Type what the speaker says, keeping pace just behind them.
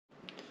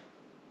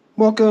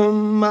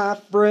Welcome, my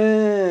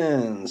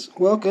friends.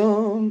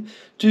 Welcome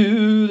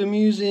to the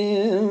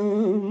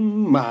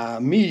museum, my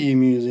media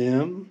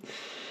museum.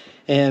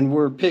 And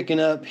we're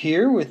picking up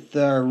here with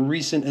our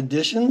recent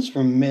editions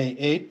from May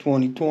 8th,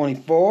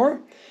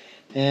 2024.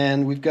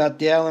 And we've got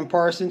the Alan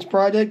Parsons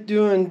Project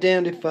doing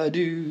Damned If I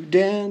Do,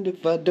 Damned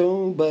If I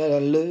Don't, But I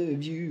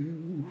Love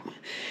You.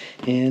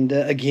 And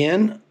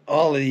again,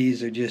 all of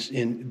these are just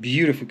in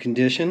beautiful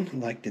condition,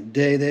 like the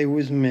day they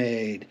was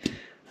made.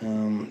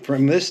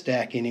 From this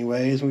stack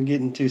anyways. We'll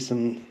get into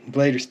some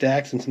later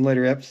stacks and some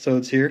later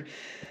episodes here,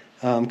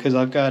 because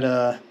I've got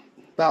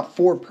about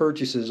 4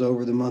 purchases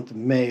over the month of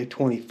May of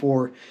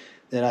 24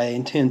 that I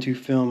intend to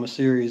film a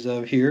series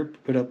of here,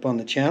 put up on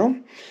the channel.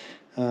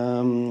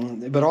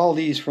 But all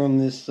these from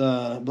this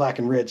black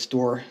and red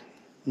store,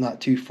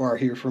 not too far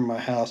here from my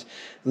house.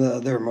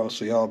 They're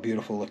mostly all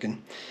beautiful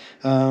looking.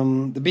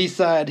 The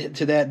B-side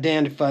to that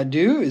Damned If I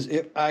Do is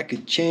If I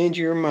Could Change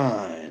Your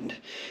Mind.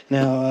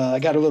 Now, I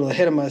got a little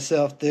ahead of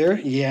myself there,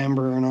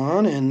 yammering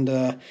on,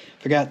 and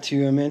forgot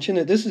to mention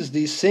that this is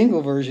the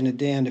single version of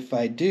Damned If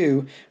I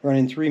Do,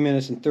 running 3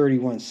 minutes and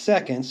 31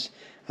 seconds.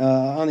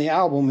 On the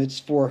album, it's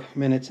 4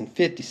 minutes and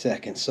 50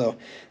 seconds. So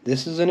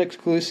this is an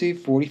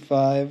exclusive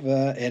 45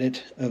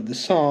 edit of the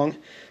song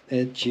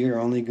that you're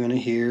only going to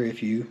hear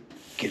if you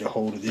get a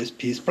hold of this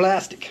piece of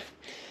plastic,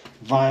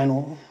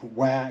 vinyl,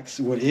 wax,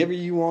 whatever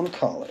you want to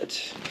call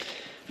it.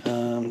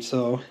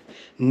 So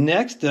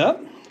next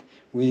up,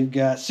 we've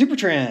got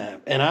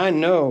Supertramp, and I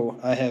know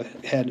I have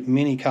had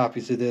many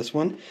copies of this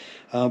one,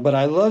 but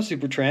I love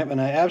Supertramp, and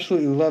I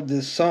absolutely love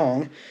this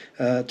song,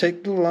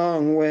 Take the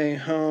Long Way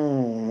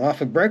Home,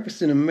 off of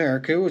Breakfast in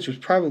America, which was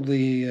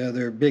probably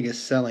their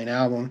biggest selling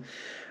album,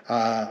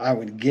 I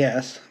would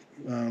guess.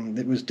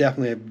 It was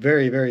definitely a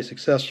very, very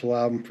successful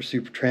album for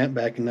Supertramp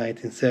back in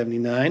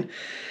 1979.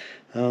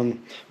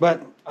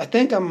 But I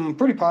think I'm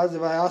pretty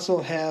positive I also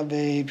have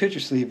a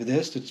picture sleeve of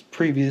this that's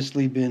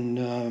previously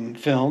been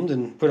filmed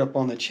and put up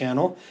on the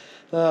channel.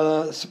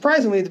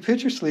 Surprisingly, the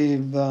picture sleeve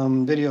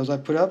videos I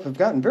put up have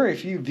gotten very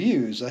few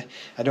views.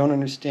 I don't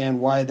understand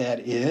why that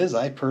is.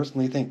 I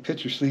personally think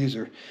picture sleeves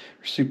are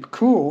super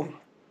cool,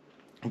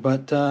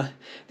 but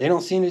they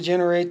don't seem to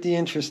generate the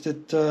interest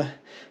that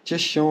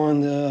just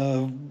showing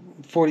the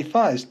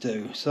 45s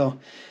do. So,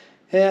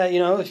 yeah,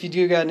 if you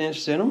do got an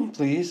interest in them,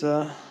 please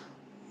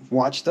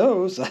watch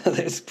those.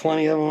 There's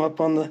plenty of them up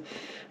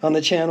on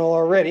the channel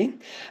already.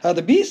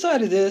 The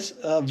B-side of this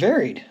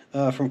varied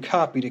from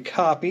copy to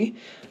copy.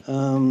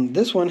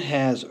 This one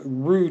has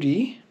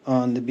Rudy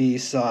on the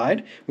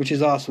B-side, which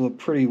is also a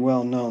pretty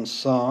well-known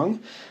song.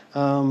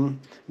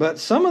 But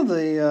some of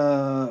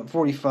the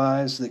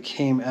 45s that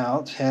came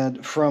out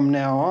had From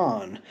Now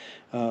On,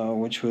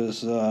 which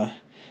was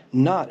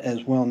not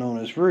as well known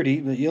as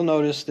Rudy, but you'll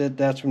notice that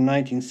that's from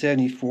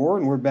 1974,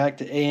 and we're back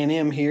to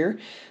A&M here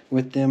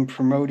with them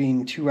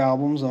promoting 2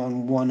 albums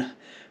on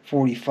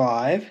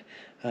 145,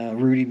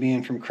 Rudy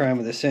being from Crime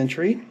of the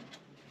Century,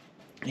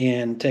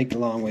 and Take the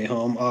Long Way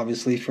Home,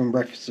 obviously from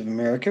Breakfast of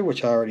America,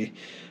 which I already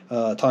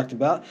talked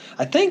about.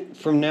 I think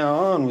From Now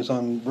On was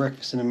on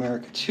Breakfast in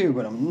America too,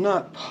 but I'm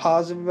not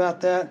positive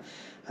about that.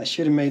 I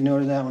should have made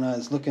note of that when I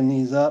was looking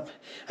these up.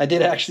 I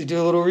did actually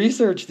do a little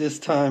research this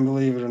time,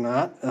 believe it or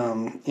not,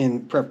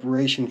 in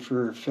preparation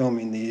for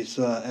filming these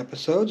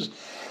episodes.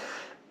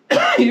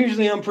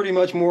 Usually I'm pretty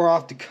much more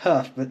off the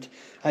cuff, but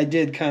I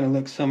did kind of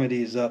look some of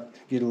these up,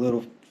 get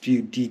a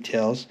few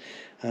details.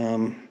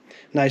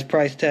 Nice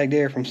price tag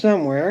there from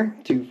somewhere,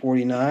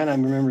 $249. I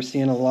remember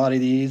seeing a lot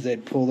of these.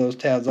 They'd pull those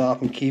tabs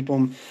off and keep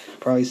them.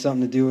 Probably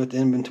something to do with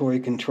inventory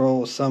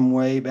control some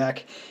way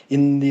back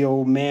in the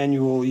old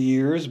manual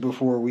years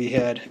before we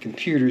had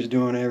computers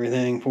doing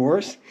everything for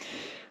us.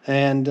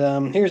 And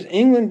here's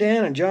England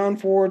Dan and John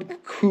Ford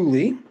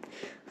Cooley.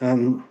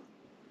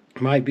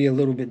 Might be a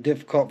little bit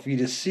difficult for you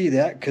to see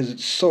that because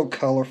it's so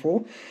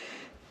colorful.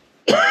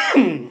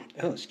 Oh,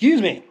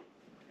 excuse me.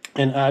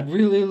 And I'd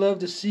really love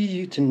to see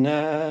you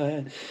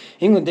tonight.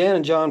 England Dan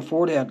and John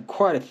Ford had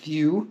quite a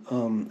few,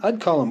 I'd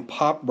call them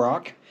pop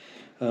rock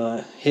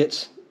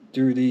hits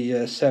through the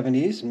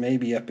 70s,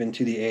 maybe up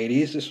into the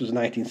 80s. This was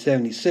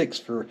 1976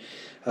 for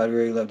I'd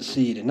Really Love to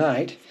See You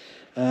Tonight.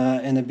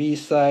 And the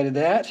B-side of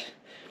that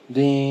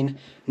being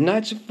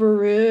Nights Are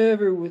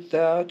Forever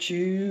Without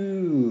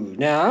You.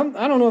 Now,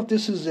 I don't know if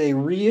this is a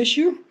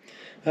reissue,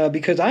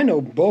 because I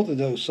know both of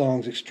those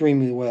songs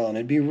extremely well, and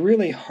it'd be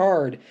really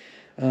hard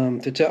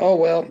to tell. Oh,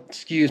 well,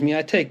 excuse me,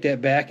 I take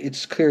that back.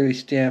 It's clearly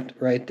stamped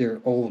right there,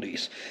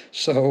 oldies.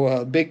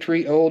 So, Big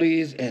Three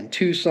oldies and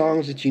 2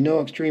 songs that you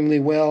know extremely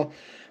well.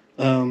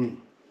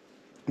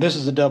 This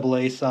is a double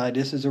A side.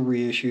 This is a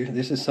reissue.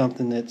 This is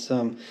something that's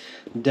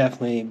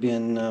definitely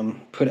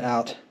been put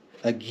out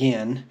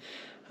again.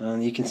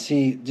 You can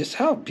see just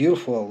how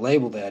beautiful a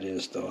label that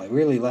is, though. I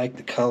really like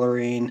the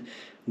coloring.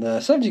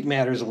 The subject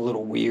matter is a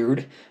little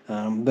weird,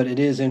 but it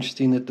is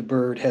interesting that the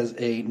bird has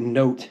a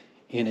note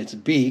in its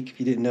beak. If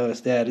you didn't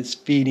notice that, it's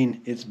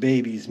feeding its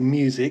babies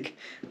music.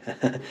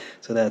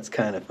 So that's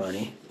kind of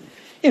funny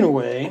in a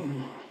way.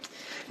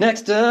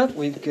 Next up,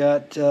 we've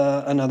got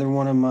another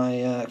one of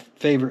my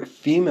favorite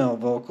female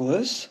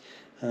vocalists.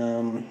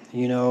 You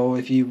know,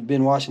 if you've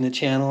been watching the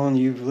channel and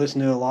you've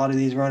listened to a lot of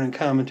these running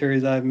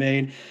commentaries I've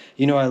made,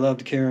 you know I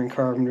loved Karen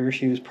Carpenter.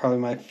 She was probably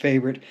my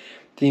favorite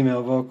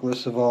female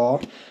vocalist of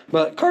all.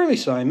 But Carly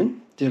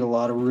Simon did a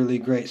lot of really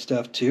great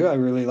stuff too. I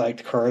really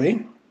liked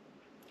Carly.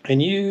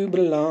 And You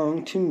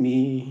Belong to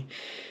Me,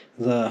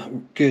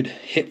 the good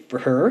hit for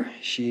her.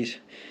 She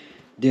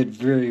did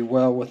very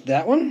well with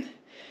that one.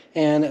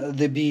 And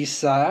the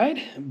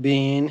B-side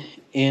being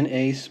In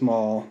a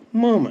Small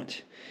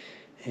Moment.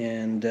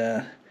 And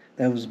that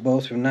was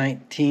both from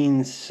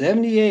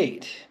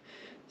 1978.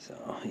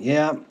 So,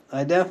 yeah,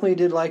 I definitely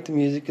did like the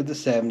music of the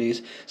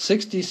 70s.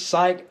 60s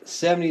psych,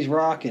 70s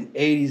rock, and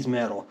 80s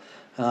metal.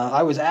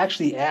 I was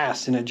actually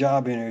asked in a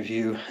job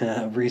interview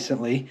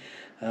recently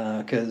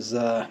because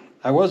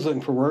I was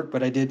looking for work,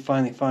 but I did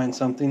finally find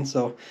something,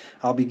 so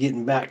I'll be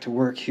getting back to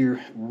work here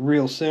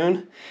real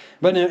soon.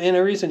 But in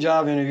a recent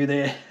job interview,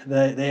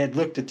 they had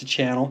looked at the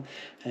channel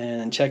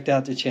and checked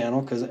out the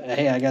channel because,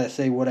 hey, I got to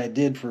say what I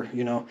did for,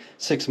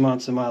 6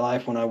 months of my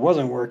life when I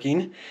wasn't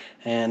working,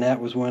 and that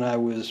was when I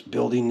was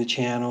building the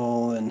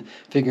channel and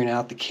figuring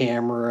out the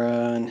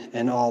camera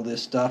and all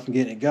this stuff and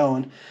getting it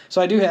going. So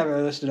I do have it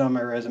listed on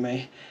my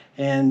resume,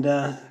 and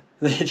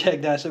they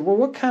checked out. I said, well,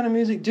 what kind of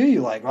music do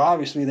you like? Well,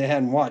 obviously they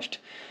hadn't watched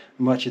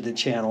much of the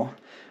channel,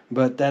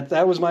 but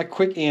that was my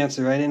quick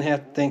answer. I didn't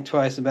have to think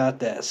twice about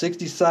that.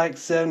 60s psych,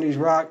 70s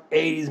rock,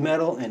 80s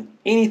metal, and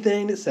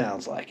anything that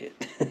sounds like it.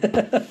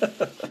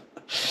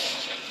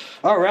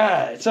 All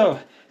right, so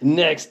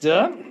next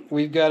up,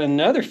 we've got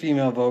another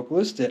female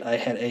vocalist that I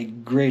had a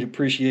great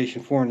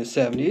appreciation for in the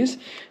 70s,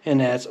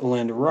 and that's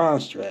Linda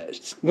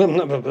Ronstadt.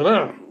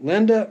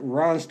 Linda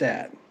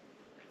Ronstadt.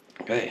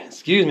 Okay,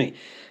 excuse me.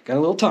 Got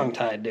a little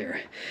tongue-tied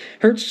there.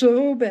 Hurts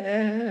so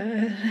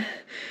bad.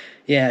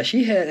 Yeah,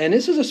 she had, and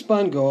this is a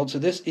spun gold, so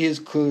this is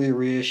clearly a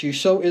reissue.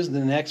 So is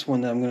the next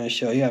one that I'm going to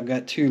show you. I've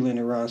got two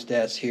Linda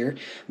Ronstadts here.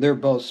 They're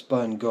both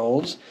spun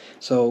golds,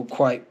 so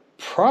quite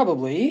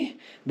probably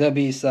the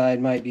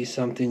B-side might be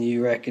something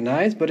you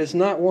recognize, but it's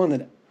not one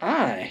that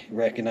I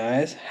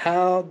recognize.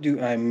 How Do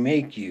I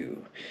Make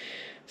You?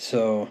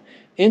 So,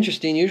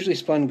 interesting. Usually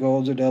spun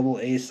golds are double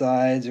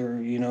A-sides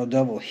or,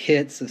 double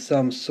hits of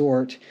some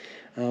sort,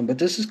 but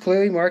this is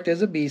clearly marked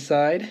as a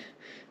B-side.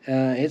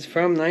 It's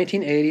from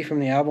 1980 from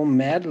the album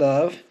Mad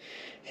Love,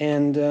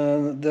 and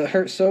the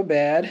Hurt So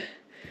Bad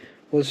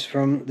was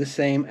from the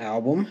same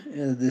album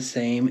the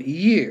same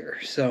year.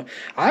 So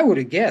I would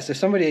have guessed if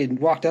somebody had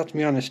walked up to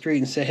me on the street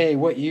and said, hey,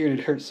 what year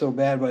did Hurt So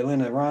Bad by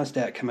Linda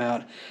Ronstadt come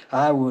out?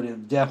 I would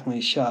have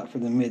definitely shot for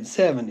the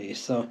mid-70s.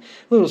 So a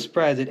little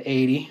surprised at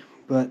 80,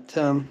 but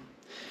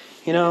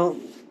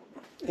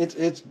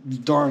it's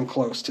darn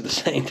close to the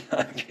same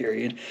time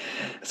period.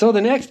 So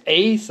the next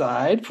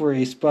A-side for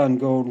a spun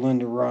gold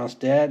Linda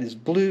Ronstadt is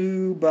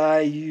Blue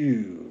by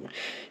You.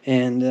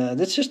 And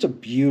that's just a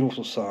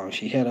beautiful song.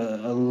 She had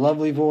a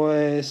lovely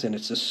voice, and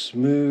it's a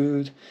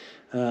smooth,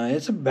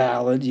 it's a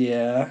ballad,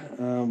 yeah,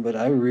 but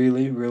I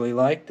really, really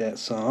like that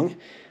song.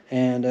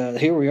 And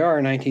here we are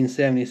in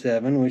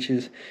 1977, which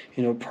is,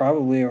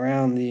 probably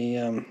around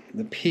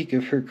the peak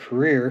of her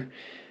career.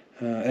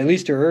 At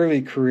least her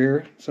early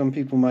career. Some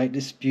people might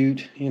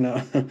dispute,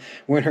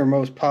 when her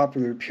most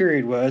popular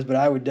period was, but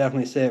I would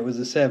definitely say it was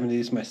the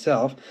 70s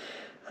myself.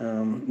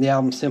 The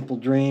album Simple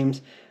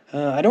Dreams.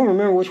 I don't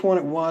remember which one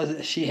it was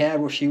that she had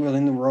where she was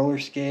in the roller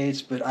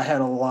skates, but I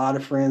had a lot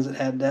of friends that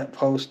had that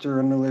poster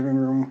in the living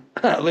room,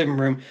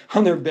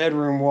 on their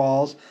bedroom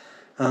walls.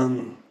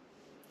 You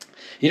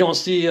don't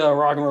see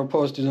rock and roll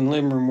posters in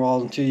living room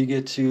walls until you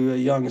get to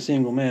young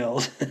single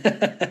males.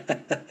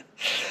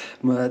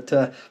 But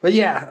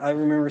yeah, I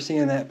remember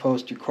seeing that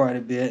poster quite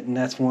a bit, and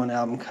that's one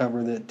album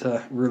cover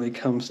that really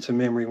comes to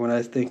memory when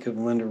I think of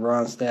Linda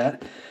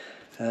Ronstadt.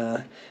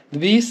 The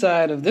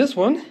B-side of this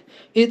one,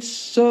 It's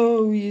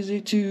So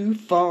Easy to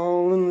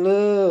Fall in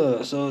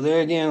Love. So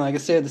there again, like I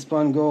said, the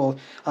spun gold.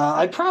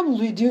 I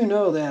probably do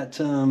know that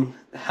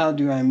How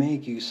Do I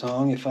Make You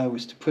song. If I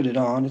was to put it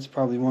on, it's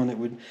probably one that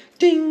would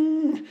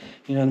ding,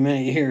 the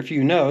minute you hear a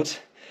few notes.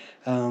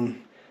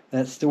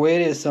 That's the way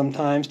it is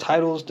sometimes.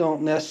 Titles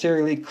don't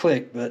necessarily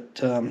click,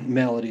 but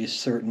melodies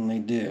certainly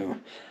do.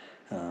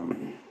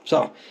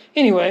 So,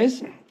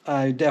 anyways,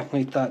 I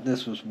definitely thought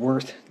this was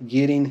worth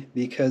getting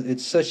because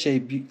it's such a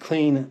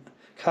clean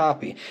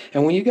copy.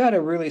 And when you got a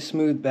really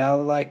smooth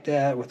ballad like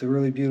that with a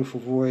really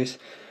beautiful voice,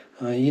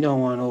 you don't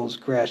want an old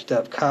scratched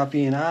up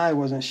copy. And I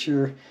wasn't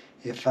sure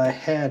if I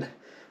had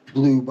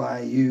Blue by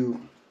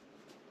You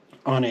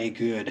on a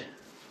good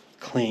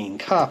clean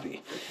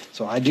copy.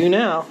 So I do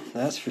now,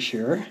 that's for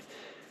sure.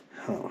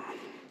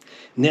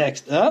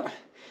 Next up,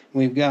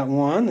 we've got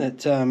one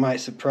that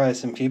might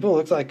surprise some people.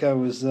 Looks like I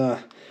was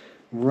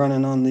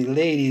running on the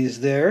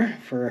ladies there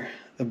for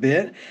a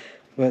bit.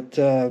 But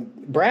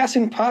Brass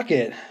in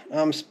Pocket,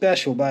 I'm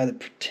Special by the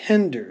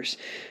Pretenders.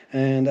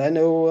 And I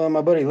know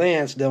my buddy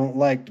Lance don't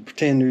like the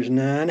Pretenders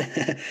none.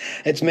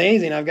 It's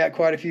amazing. I've got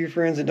quite a few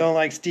friends that don't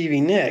like Stevie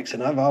Nicks,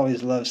 and I've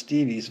always loved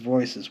Stevie's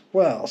voice as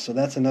well. So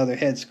that's another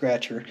head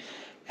scratcher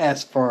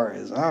as far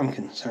as I'm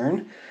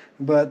concerned.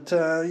 But,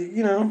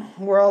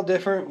 we're all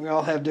different. We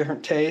all have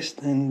different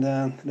tastes, and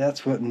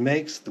that's what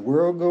makes the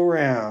world go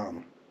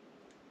round.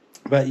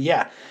 But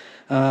yeah,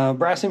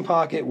 Brass in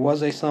Pocket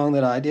was a song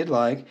that I did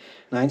like.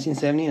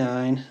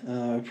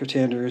 1979,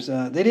 Pretenders.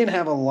 They didn't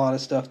have a lot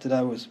of stuff that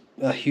I was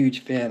a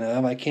huge fan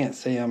of. I can't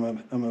say I'm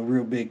a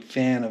real big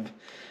fan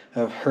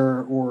of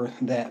her or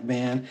that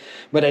band,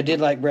 but I did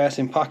like Brass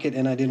in Pocket,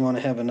 and I did want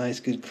to have a nice,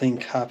 good, clean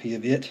copy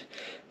of it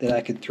that I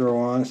could throw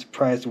on,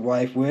 surprise the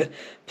wife with.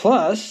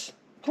 Plus,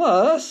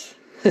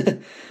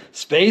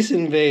 Space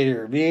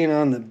Invader being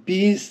on the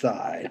B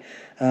side.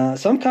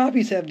 Some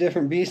copies have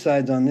different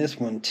B-sides on this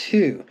one,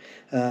 too.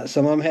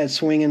 Some of them had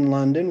Swing in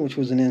London, which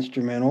was an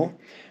instrumental,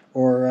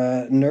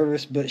 or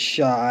Nervous But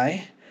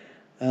Shy.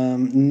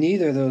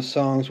 Neither of those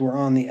songs were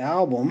on the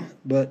album,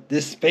 but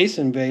this Space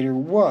Invader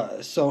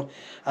was. So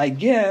I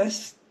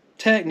guess,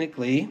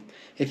 technically,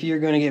 if you're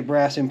going to get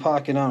Brass in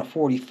Pocket on a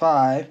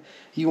 45,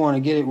 you want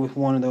to get it with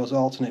one of those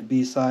alternate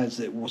B-sides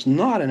that was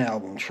not an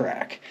album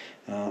track.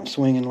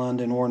 Swing in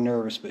London or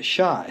Nervous But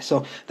Shy.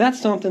 So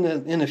that's something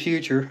that in the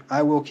future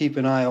I will keep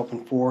an eye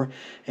open for.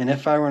 And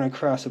if I run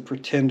across a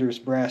Pretenders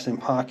Brass in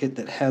Pocket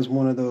that has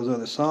one of those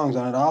other songs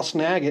on it, I'll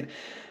snag it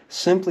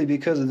simply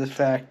because of the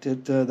fact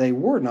that they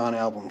were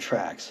non-album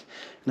tracks.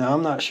 Now,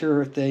 I'm not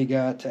sure if they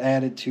got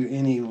added to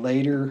any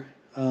later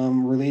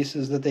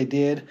releases that they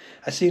did.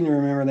 I seem to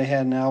remember they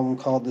had an album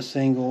called The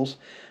Singles.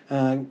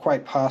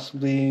 Quite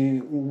possibly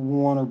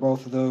one or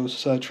both of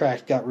those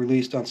tracks got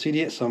released on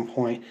CD at some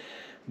point.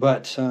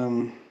 But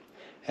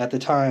at the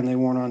time, they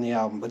weren't on the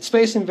album. But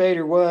Space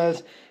Invader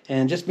was,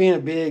 and just being a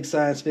big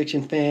science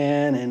fiction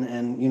fan,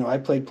 and I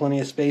played plenty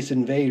of Space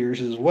Invaders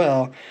as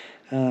well.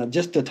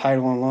 Just the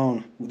title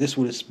alone, this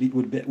would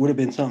have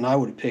been something I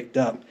would have picked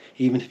up,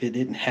 even if it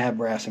didn't have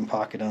Brass in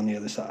Pocket on the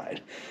other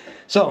side.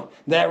 So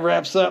that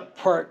wraps up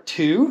part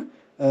 2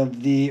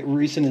 of the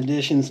recent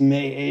editions,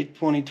 May 8th,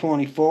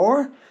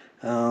 2024.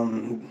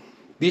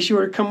 Be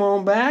sure to come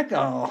on back.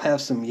 I'll have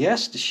some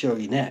Yes to show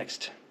you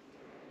next.